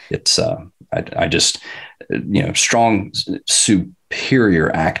it's, I just, strong,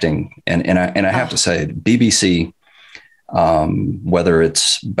 superior acting. And I have to say, BBC, whether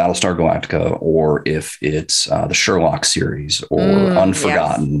it's Battlestar Galactica, or if it's the Sherlock series, or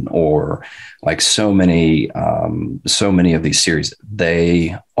Unforgotten, or like so many of these series,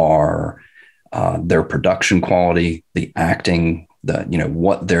 they are, their production quality, the acting,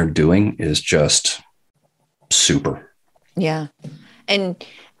 what they're doing is just super. Yeah. And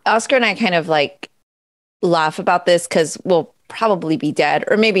Oscar and I kind of like laugh about this because we'll probably be dead,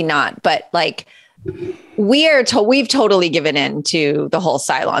 or maybe not, but like we've totally given in to the whole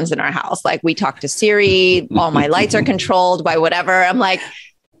Cylons in our house. Like, we talk to Siri, all my lights are controlled by whatever. I'm like,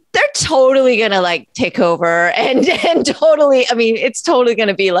 they're totally going to like take over and totally, I mean, it's totally going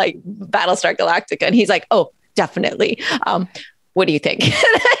to be like Battlestar Galactica. And he's like, oh, definitely. What do you think? Do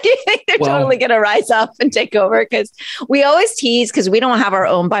you think they're totally going to rise up and take over? Because we always tease, because we don't have our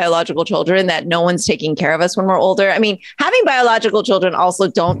own biological children, that no one's taking care of us when we're older. I mean, having biological children also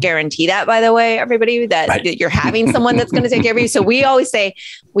don't guarantee that, by the way, everybody, that you're having someone that's going to take care of you. So we always say,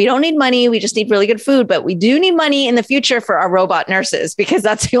 we don't need money. We just need really good food. But we do need money in the future for our robot nurses, because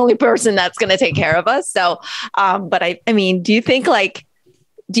that's the only person that's going to take care of us. So, but I mean, do you think like,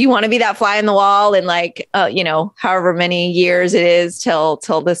 do you want to be that fly in the wall in like, however many years it is till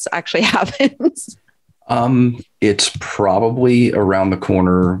this actually happens? It's probably around the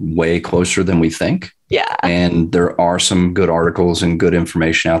corner, way closer than we think. Yeah. And there are some good articles and good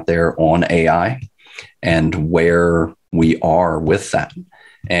information out there on AI and where we are with that.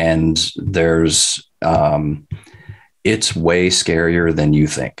 And there's, it's way scarier than you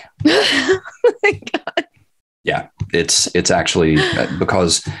think. Oh my God. Yeah, it's actually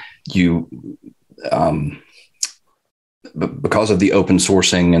because because of the open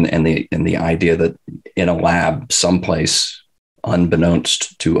sourcing and the idea that in a lab someplace,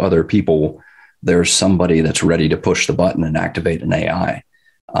 unbeknownst to other people, there's somebody that's ready to push the button and activate an AI,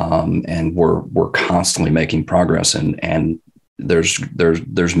 and we're constantly making progress, and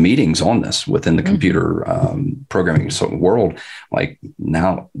there's meetings on this within the computer programming world. Like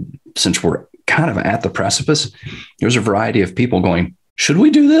now, since we're kind of at the precipice, there's a variety of people going, should we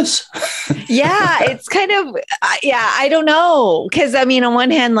do this? Yeah, it's kind of, I don't know. Because I mean, on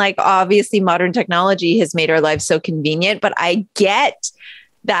one hand, like obviously modern technology has made our lives so convenient, but I get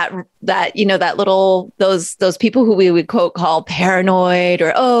that, you know, that little, those people who we would quote call paranoid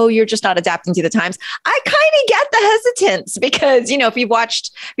or, oh, you're just not adapting to the times. I kind of get the hesitance because, you know, if you've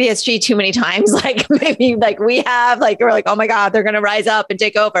watched BSG too many times, like maybe like we have, like, we're like, oh my God, they're going to rise up and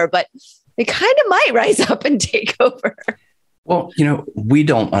take over, but they kind of might rise up and take over. Well, you know, we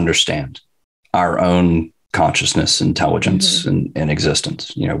don't understand our own consciousness, intelligence, and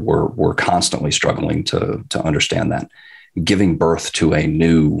existence. You know, we're constantly struggling to understand that. Giving birth to a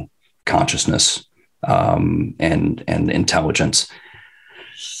new consciousness and intelligence.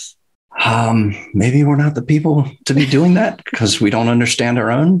 Maybe we're not the people to be doing that because we don't understand our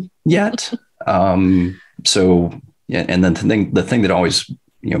own yet. So, yeah, and then the thing that always,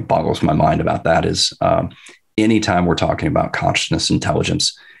 you know, boggles my mind about that is anytime we're talking about consciousness,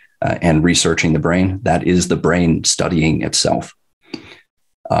 intelligence, and researching the brain, that is the brain studying itself.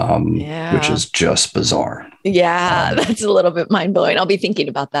 Which is just bizarre. Yeah, that's a little bit mind blowing. I'll be thinking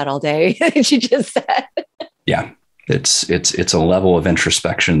about that all day. She just said. Yeah, it's a level of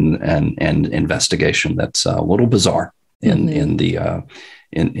introspection and investigation that's a little bizarre in the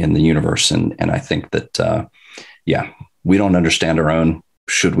universe, and I think that we don't understand our own.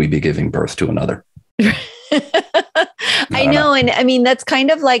 Should we be giving birth to another? I know. And I mean, that's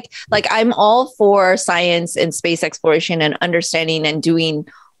kind of like I'm all for science and space exploration and understanding and doing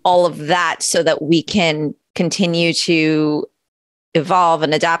all of that so that we can continue to evolve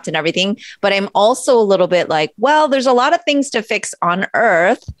and adapt and everything. But I'm also a little bit like, well, there's a lot of things to fix on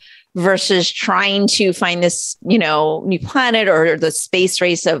Earth versus trying to find this, you know, new planet or the space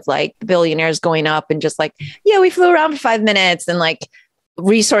race of like the billionaires going up and just like, yeah, we flew around for 5 minutes and like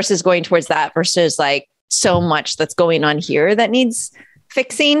resources going towards that versus like so much that's going on here that needs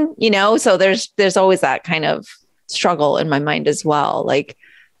fixing, you know? So there's always that kind of struggle in my mind as well. Like,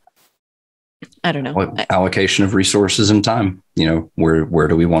 I don't know. Allocation of resources and time, you know, where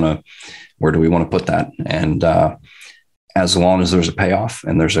do we want to put that? And as long as there's a payoff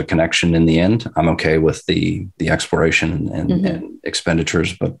and there's a connection in the end, I'm okay with the exploration and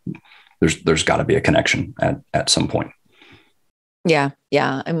expenditures, but there's got to be a connection at some point. Yeah,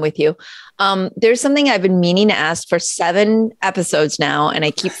 I'm with you. There's something I've been meaning to ask for 7 episodes now, and I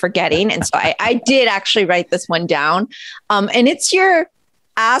keep forgetting. And so I did actually write this one down. And it's your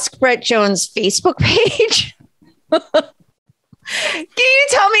Ask Brett Jones Facebook page. Can you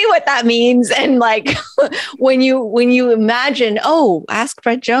tell me what that means? And like when you imagine, oh, Ask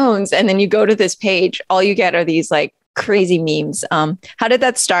Brett Jones, and then you go to this page, all you get are these like crazy memes. How did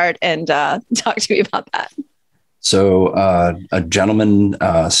that start? And talk to me about that. So a gentleman,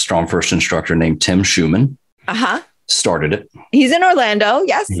 StrongFirst instructor named Tim Schumann, started it. He's in Orlando.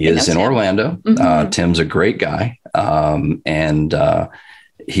 Yes, he is in Orlando. Tim's a great guy, and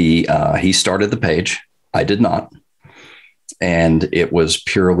he started the page. I did not, and it was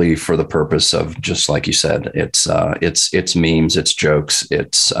purely for the purpose of, just like you said, it's memes, it's jokes,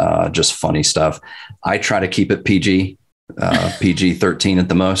 it's just funny stuff. I try to keep it PG, PG-13 at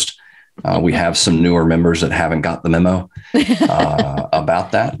the most. We have some newer members that haven't got the memo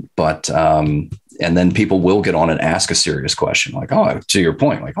about that, but and then people will get on and ask a serious question, like, oh, to your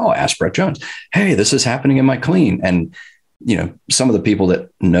point, like, oh, ask Brett Jones, hey, this is happening in my clean. And, you know, some of the people that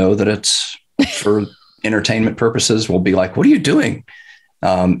know that it's for entertainment purposes will be like, what are you doing?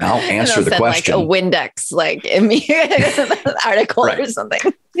 I'll answer the question. Like a Windex, like in me article or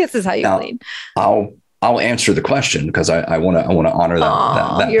something. This is how you clean. I'll answer the question because I want to honor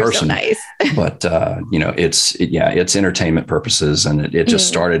that you're person. So nice. But you know, it's entertainment purposes, and it just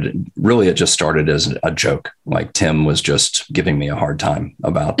started. Really, it just started as a joke. Like Tim was just giving me a hard time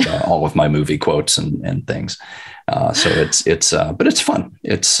about all of my movie quotes and things. So but it's fun.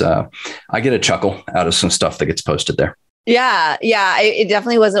 I get a chuckle out of some stuff that gets posted there. Yeah. It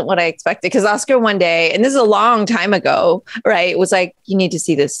definitely wasn't what I expected, because Oscar one day, and this is a long time ago, right, was like, you need to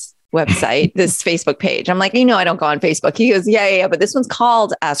see this website, this Facebook page. I'm like, I don't go on Facebook. He goes, yeah, but this one's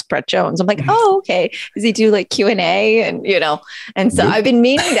called Ask Brett Jones. I'm like, oh, okay. Does he do like Q&A? And, and so I've been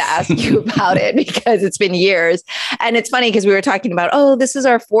meaning to ask you about it because it's been years. And it's funny because we were talking about, this is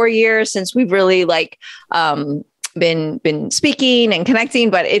our 4 years since we've really been speaking and connecting.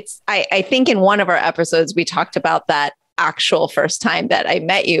 But I think in one of our episodes, we talked about that actual first time that I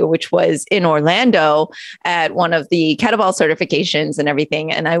met you, which was in Orlando at one of the kettlebell certifications and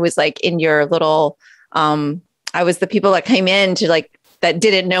everything. And I was like in your little, I was the people that came in to that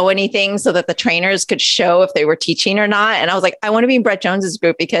didn't know anything so that the trainers could show if they were teaching or not. And I was like, I want to be in Brett Jones's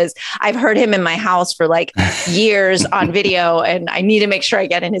group because I've heard him in my house for years on video, and I need to make sure I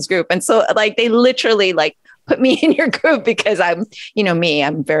get in his group. And so they literally put me in your group because I'm,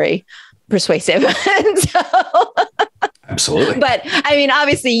 I'm very persuasive. And so Absolutely. But I mean,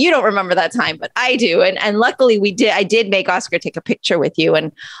 obviously you don't remember that time, but I do. And luckily I did make Oscar take a picture with you.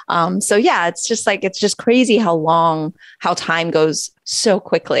 And so yeah, it's just crazy how time goes so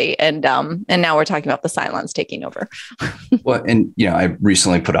quickly. And now we're talking about the silence taking over. Well, and, I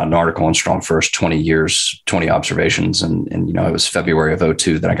recently put out an article on StrongFirst, 20 years, 20 observations. And it was February of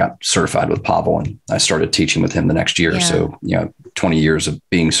 2002 that I got certified with Pavel, and I started teaching with him the next year. Yeah. So, 20 years of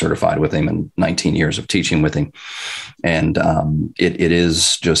being certified with him and 19 years of teaching with him. And it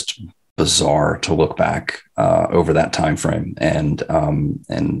is just bizarre to look back over that time frame. And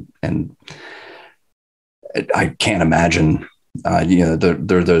I can't imagine,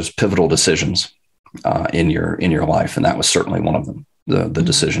 there are those pivotal decisions in your life. And that was certainly one of them, the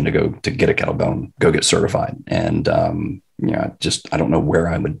decision to get a kettlebell and go get certified. And, I don't know where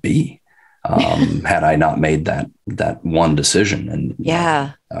I would be had I not made that one decision. And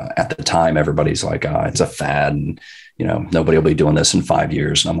at the time, everybody's like, it's a fad, and nobody will be doing this in 5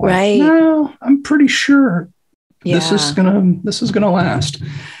 years. And I'm like, no, I'm pretty sure this is gonna last.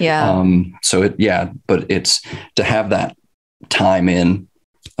 Yeah. But it's to have that time in,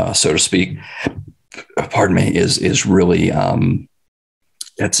 so to speak, pardon me, is really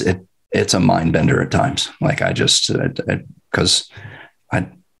it's a mind bender at times. Like because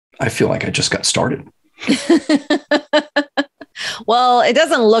I feel like I just got started. Well, it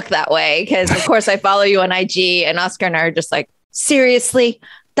doesn't look that way because, of course, I follow you on IG, and Oscar and I are just like, seriously,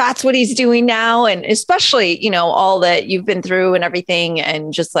 that's what he's doing now. And especially, all that you've been through and everything,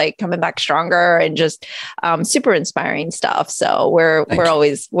 and just like coming back stronger, and just super inspiring stuff. So we're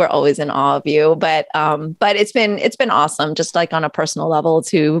always in awe of you. But it's been awesome, just like on a personal level,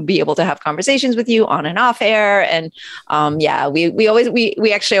 to be able to have conversations with you on and off air. And we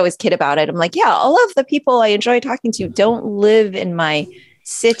actually always kid about it. I'm like, all of the people I enjoy talking to don't live in my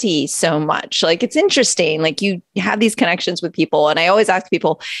city so much. Like, it's interesting. Like, you have these connections with people. And I always ask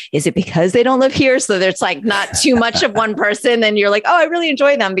people, is it because they don't live here? So there's like not too much of one person. And you're like, oh, I really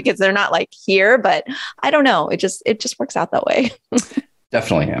enjoy them because they're not like here. But I don't know. It just works out that way.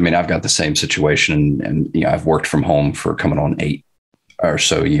 Definitely. I mean, I've got the same situation, and I've worked from home for coming on 8 or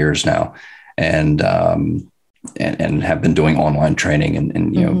so years now. And have been doing online training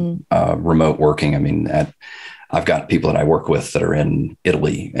and remote working. I mean, I've got people that I work with that are in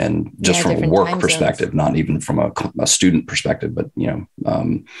Italy, and just from a work perspective, not even from a student perspective, but,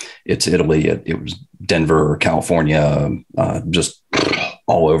 it's Italy. It was Denver, California, just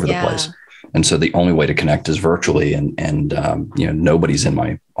all over the place. And so the only way to connect is virtually. And nobody's in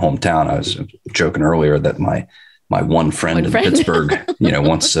my hometown. I was joking earlier that my one friend in Pittsburgh,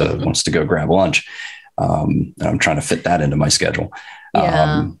 wants to go grab lunch. And I'm trying to fit that into my schedule.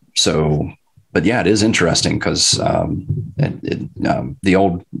 But it is interesting because the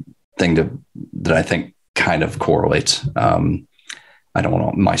old thing that I think kind of correlates. I don't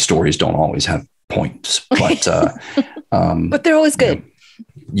want my stories don't always have points, but but they're always good.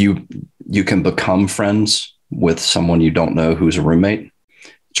 You can become friends with someone you don't know who's a roommate.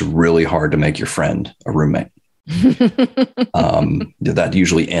 It's really hard to make your friend a roommate. That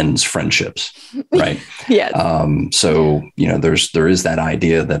usually ends friendships, right? Yeah. So there is that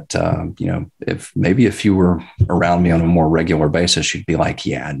idea that if you were around me on a more regular basis, you'd be like,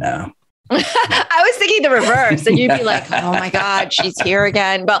 yeah, no. I was thinking the reverse, and you'd be like, oh my God, she's here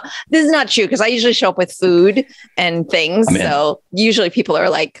again. But this is not true, because I usually show up with food and things. So usually people are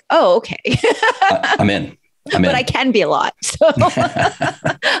like, oh, okay. I'm in. But I can be a lot. So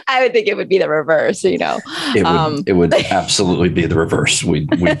I would think it would be the reverse, It would absolutely be the reverse. We'd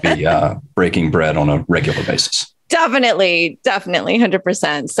be breaking bread on a regular basis. Definitely.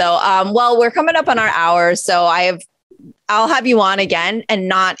 100%. So, well, we're coming up on our hour. So I'll have you on again, and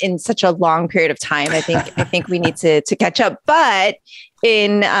not in such a long period of time. I think we need to catch up, but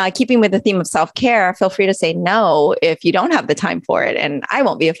in keeping with the theme of self-care, feel free to say no if you don't have the time for it, and I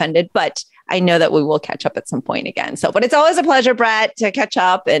won't be offended, but I know that we will catch up at some point again. So, but it's always a pleasure, Brett, to catch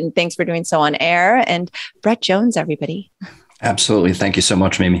up, and thanks for doing so on air. And Brett Jones, everybody. Absolutely. Thank you so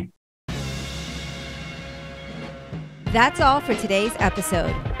much, Mimi. That's all for today's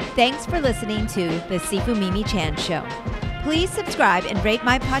episode. Thanks for listening to the Sifu Mimi Chan Show. Please subscribe and rate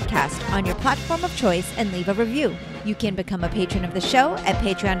my podcast on your platform of choice and leave a review. You can become a patron of the show at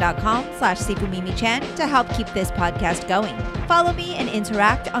patreon.com/SifuMimiChan to help keep this podcast going. Follow me and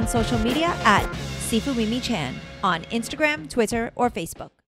interact on social media at Sifu Mimi Chan on Instagram, Twitter, or Facebook.